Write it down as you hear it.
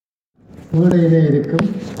மேடையிலே இருக்கும்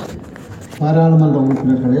பாராளுமன்ற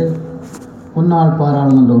உறுப்பினர்களே, முன்னாள்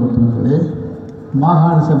பாராளுமன்ற உறுப்பினர்களே,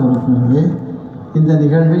 மாகாண சபை உறுப்பினர்களே, இந்த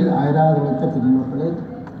நிகழ்வில் அயராது வைத்த பெரியவர்களே,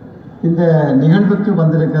 இந்த நிகழ்வுக்கு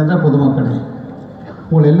வந்திருக்கின்ற பொதுமக்களே,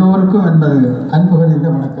 உங்கள் எல்லோருக்கும் என்பது அன்பு கனிந்த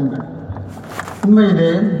வணக்கங்கள்.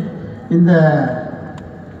 உண்மையிலே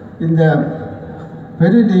இந்த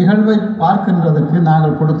பெரிய நிகழ்வை பார்க்கின்றதற்கு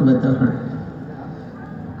நாங்கள் கொடுத்து வைத்தவர்கள்.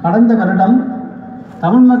 கடந்த வருடம்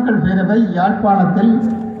தமிழ் மக்கள் பேரவை யாழ்ப்பாணத்தில்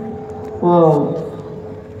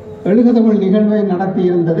எழுகதமிழ் நிகழ்வை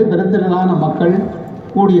நடத்தியிருந்தது. பெருந்திரளான மக்கள்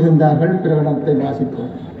கூடியிருந்தார்கள். பிரகடனத்தை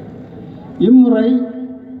வாசித்தோம். இம்முறை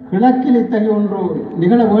கிழக்கில் இத்தகைய ஒன்று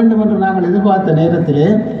நிகழ வேண்டும் என்று நாங்கள் எதிர்பார்த்த நேரத்திலே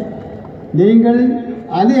நீங்கள்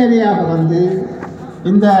அலி அலியாக வந்து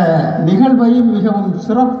இந்த நிகழ்வை மிகவும்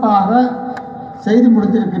சிறப்பாக செய்து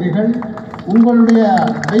முடித்திருக்கிறீர்கள். உங்களுடைய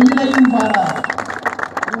வெயிலையும் பாராது,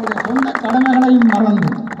 உங்களுடைய சொந்த கடமைகளையும் மறந்து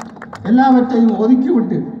எல்லாவற்றையும்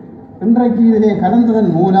ஒதுக்கிவிட்டு இன்றைக்கு இதிலே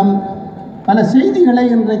கலந்ததன் மூலம் பல செய்திகளை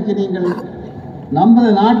இன்றைக்கு நீங்கள் நமது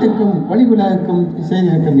நாட்டுக்கும் வெளி உலகுக்கும்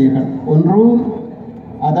செய்திருக்கின்றீர்கள். ஒன்று,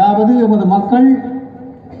 அதாவது எமது மக்கள்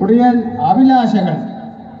உடைய அபிலாஷைகள்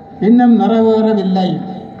இன்னும் நிறைவேறவில்லை.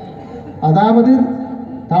 அதாவது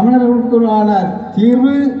தமிழர்களுக்கான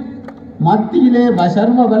தீர்வு மத்தியிலே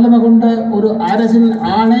சர்வ வல்லமை கொண்ட ஒரு அரசின்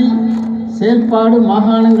ஆணை செயல்பாடு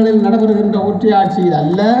மாகாணங்களில் நடைபெறுகின்ற ஒற்றையாட்சியில்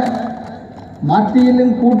அல்ல,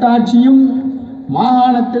 மத்தியிலும் கூட்டாட்சியும்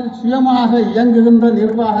மாகாணத்தில் சுயமாக இயங்குகின்ற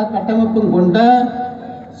நிர்வாக கட்டமைப்பும் கொண்ட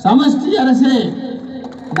சமஷ்டி அரசே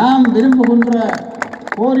நாம் விரும்புகின்ற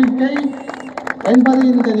கோரிக்கை என்பது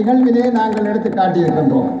இந்த நிகழ்விலே நாங்கள் எடுத்து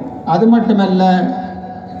காட்டியிருக்கின்றோம். அது மட்டுமல்ல,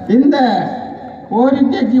 இந்த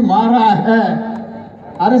கோரிக்கைக்கு மாறாக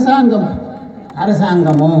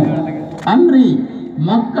அரசாங்கமோ அன்றி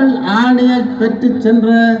மக்கள் ஆணையை பெற்று சென்ற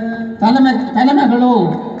தலைமைகளோ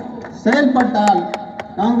செயல்பட்டால்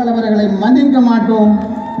நாங்கள் அவர்களை மன்னிக்க மாட்டோம்,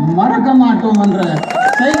 மறக்க மாட்டோம் என்ற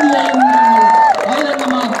செய்தியையும்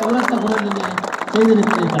பகிரங்கமாக உரத்த குரலிலே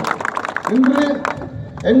செய்திருக்கிறீர்கள். இன்று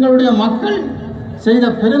எங்களுடைய மக்கள் செய்த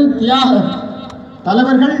பெரும் தியாக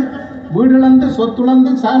தலைவர்கள், வீடிழந்து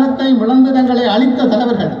சொத்துழந்து சாலத்தை விளந்து தங்களை அளித்த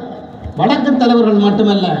தலைவர்கள், வடக்கு தலைவர்கள்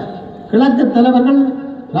மட்டுமல்ல, கிழக்கு தலைவர்கள்,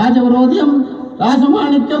 ராஜவிரோதியம்,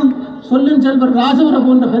 ராஜமாணிக்கம், சொல்லும் செல்வர் ராஜவர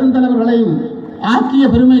போன்ற பெருந்தலைவர்களையும் ஆக்கிய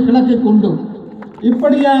பெருமை கிழக்கைக் கொண்டு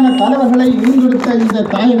இப்படியான தலைவர்களை முன்னிறுத்த இந்த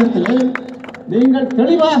தாயகத்திலே நீங்கள்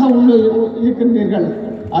தெளிவாக இருக்கின்றீர்கள்.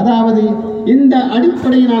 அதாவது இந்த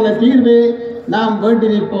அடிப்படையிலான தீர்வே நாம் வேண்டி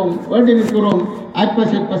நிற்கிறோம், அற்ப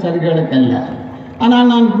சிற்ப சலுகைகளுக்கு அல்ல. ஆனால்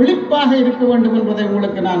நான் விழிப்பாக இருக்க வேண்டும் என்பதை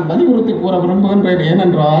உங்களுக்கு நான் வலியுறுத்தி கூற விரும்புகின்றேன்.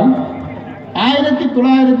 ஏனென்றால்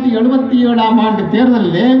 1977 ஆண்டு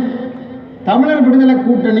தேர்தலில் தமிழர் விடுதலை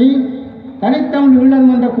கூட்டணி தனித்தமிழ் ஈழம்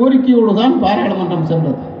என்ற கோரிக்கையோடு தான் பாராளுமன்றம்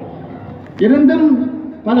சென்றது. இருந்தும்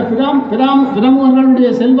பல பிரமுகர்களுடைய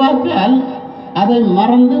செல்வாக்கால் அதை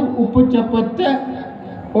மறந்து உப்புச்சப்பற்ற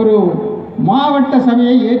ஒரு மாவட்ட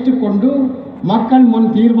சபையை ஏற்றுக்கொண்டு மக்கள் முன்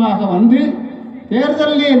தீர்வாக வந்து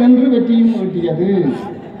தேர்தலிலே நின்று வெற்றியும் ஈட்டியது.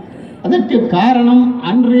 அதற்கு காரணம்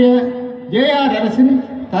அன்றைய ஜேஆர் அரசின்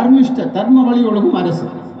தர்ம வழி ஒழுகும் அரசு.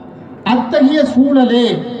 அத்தகைய சூழலே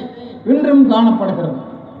இன்றும் காணப்படுகிறது.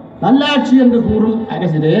 நல்லாட்சி என்று கூறும்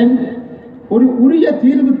அரசிலே ஒரு உரிய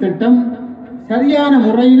தீர்வு திட்டம் சரியான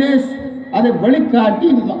முறையிலே அதை வெளிக்காட்டி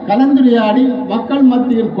கலந்துரையாடி மக்கள்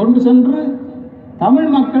மத்தியில் கொண்டு சென்று தமிழ்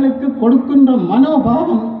மக்களுக்கு கொடுக்கின்ற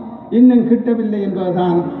மனோபாவம் இன்னும் கிட்டவில்லை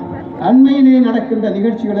என்பதுதான் அண்மையிலே நடக்கின்ற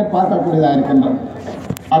நிகழ்ச்சிகளை பார்க்கக்கூடியதாக இருக்கின்றன.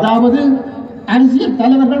 அதாவது அரசியல்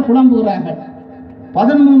தலைவர்கள் குழம்புகிறார்கள்,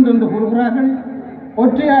 13 என்று கூறுகிறார்கள்,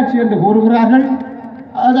 ஒற்றையாட்சி என்று கூறுகிறார்கள்.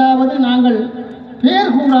 அதாவது நாங்கள்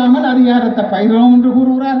பேர் கூறாமல் அதிகாரத்தை பயிரோம் என்று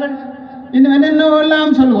கூறுகிறார்கள். இன்னும்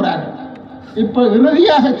என்னென்னவெல்லாம் சொல்லுகிறார்கள். இப்போ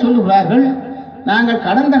இறுதியாக சொல்லுகிறார்கள், நாங்கள்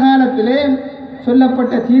கடந்த காலத்திலே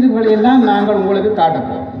சொல்லப்பட்ட தீர்வுகளை எல்லாம் நாங்கள் உங்களுக்கு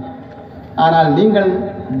காட்டப்போம். ஆனால் நீங்கள்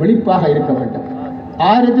விழிப்பாக இருக்க வேண்டும்.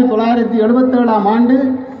 1977 ஆண்டு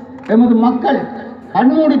எமது மக்கள்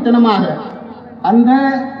கண்மூடித்தனமாக அந்த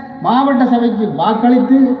மாவட்ட சபைக்கு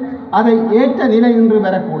வாக்களித்து அதை ஏற்ற நிலை இன்று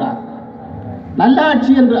வரக்கூடாது.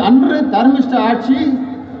 நல்லாட்சி என்று அன்று தர்மிஷ்ட ஆட்சி,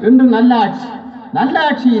 இன்று நல்லாட்சி.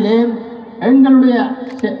 நல்லாட்சியிலே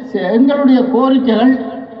எங்களுடைய கோரிக்கைகள்,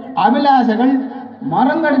 அபிலாஷைகள்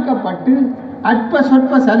மறங்கெடுக்கப்பட்டு அற்ப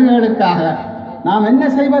சொற்ப சலுகைகளுக்காக நாம் என்ன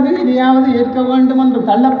செய்வது, இதையாவது ஏற்க வேண்டும் என்று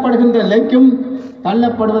தள்ளப்படுகின்ற நிலைக்கும்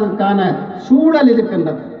தள்ளப்படுவதற்கான சூழல்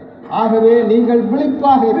இருக்கின்றது. ஆகவே நீங்கள்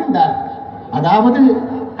விழிப்பாக இருந்தால், அதாவது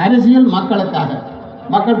அரசியல் மக்களுக்காக,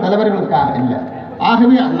 மக்கள் தலைவர்களுக்காக இல்லை.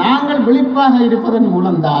 ஆகவே நாங்கள் விழிப்பாக இருப்பதன்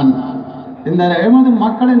மூலம்தான் இந்த எமது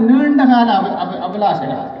மக்களின் நீண்ட கால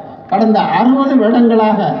அபிலாஷைகள் கடந்த 60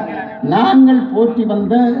 வருடங்களாக நாங்கள் போற்றி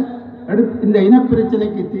வந்த இந்த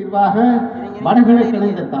இனப்பிரச்சனைக்கு தீர்வாக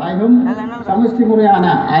வடகிழக்கிணைந்த தாயகம் சமஷ்டி முறையான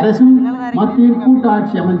அரசும் மத்தியில்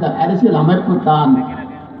கூட்டாட்சி அமைந்த அரசியல் அமைப்பு தான்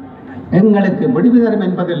எங்களுக்கு விடுவி தரும்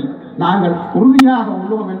என்பதில் நாங்கள் உறுதியாக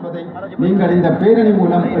உள்ளோம் என்பதை நீங்கள் இந்த பேரணி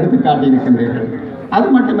மூலம் எடுத்துக்காட்டியிருக்கின்றீர்கள். அது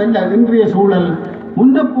மட்டுமல்ல, இன்றைய சூழல்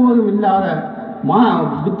முன்னப்போதும் இல்லாத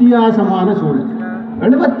வித்தியாசமான சூழல்.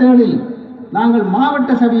 77 நாங்கள்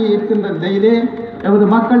மாவட்ட சபையை இருக்கின்ற நிலையிலே எமது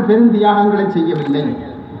மக்கள் பெருந்தியாகங்களை செய்யவில்லை.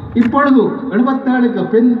 இப்பொழுது 77க்கு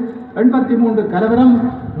பின் 83 கலவரம்,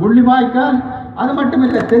 முள்ளிவாய்க்கால், அது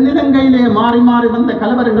மட்டுமல்ல தென்னிலங்கையிலே மாறி மாறி வந்த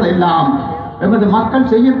கலவரங்கள் எல்லாம் எமது மக்கள்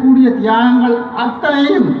செய்யக்கூடிய தியாகங்கள்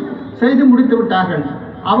அத்தனையும் செய்து முடித்து விட்டார்கள்.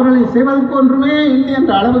 அவர்களை செய்வதற்கு ஒன்றுமே இல்லை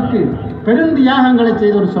என்ற அளவுக்கு பெருந்தியாகங்களை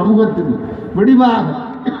செய்த ஒரு சமூகத்துக்கு விடிவாக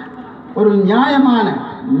ஒரு நியாயமான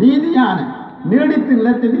நீதியான நீடித்து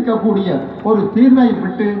நிலைத்து நிற்கக்கூடிய ஒரு தீர்வை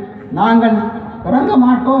விட்டு நாங்கள் இறங்க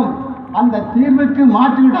மாட்டோம், அந்த தீர்வுக்கு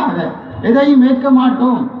மாற்றீடாக எதையும் ஏற்க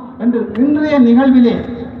மாட்டோம் என்று இன்றைய நிகழ்விலே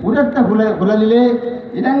உரத்த குரலிலே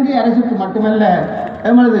இலங்கை அரசுக்கு மட்டுமல்ல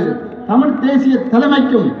எமது தமிழ் தேசிய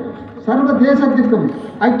தலைமைக்கும் சர்வதேசத்திற்கும்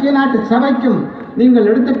ஐக்கிய நாட்டு சபைக்கும் நீங்கள்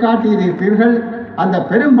எடுத்து காட்டியிருக்கிறீர்கள். அந்த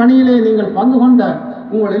பெரும் பணியிலே நீங்கள் பங்கு கொண்ட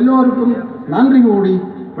உங்கள் எல்லோருக்கும் நன்றி கூடி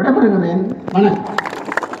விடைபெறுகிறேன். வணக்கம்.